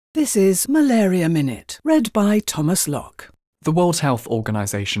This is Malaria Minute, read by Thomas Locke. The World Health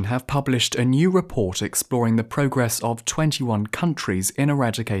Organization have published a new report exploring the progress of 21 countries in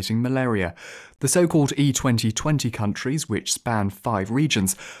eradicating malaria. The so-called E2020 countries, which span 5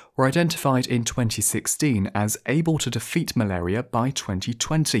 regions, were identified in 2016 as able to defeat malaria by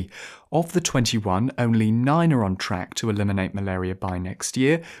 2020. Of the 21, only 9 are on track to eliminate malaria by next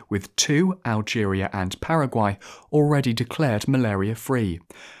year, with 2, Algeria and Paraguay, already declared malaria-free.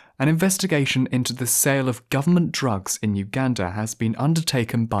 An investigation into the sale of government drugs in Uganda has been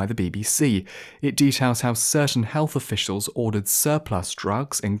undertaken by the BBC. It details how certain health officials ordered surplus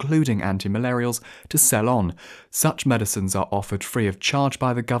drugs, including antimalarials, to sell on. Such medicines are offered free of charge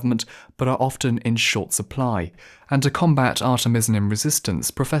by the government, but are often in short supply. And to combat artemisinin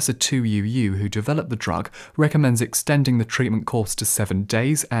resistance, Professor Tu Youyou, who developed the drug, recommends extending the treatment course to 7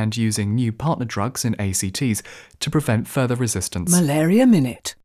 days and using new partner drugs in ACTs to prevent further resistance. Malaria Minute.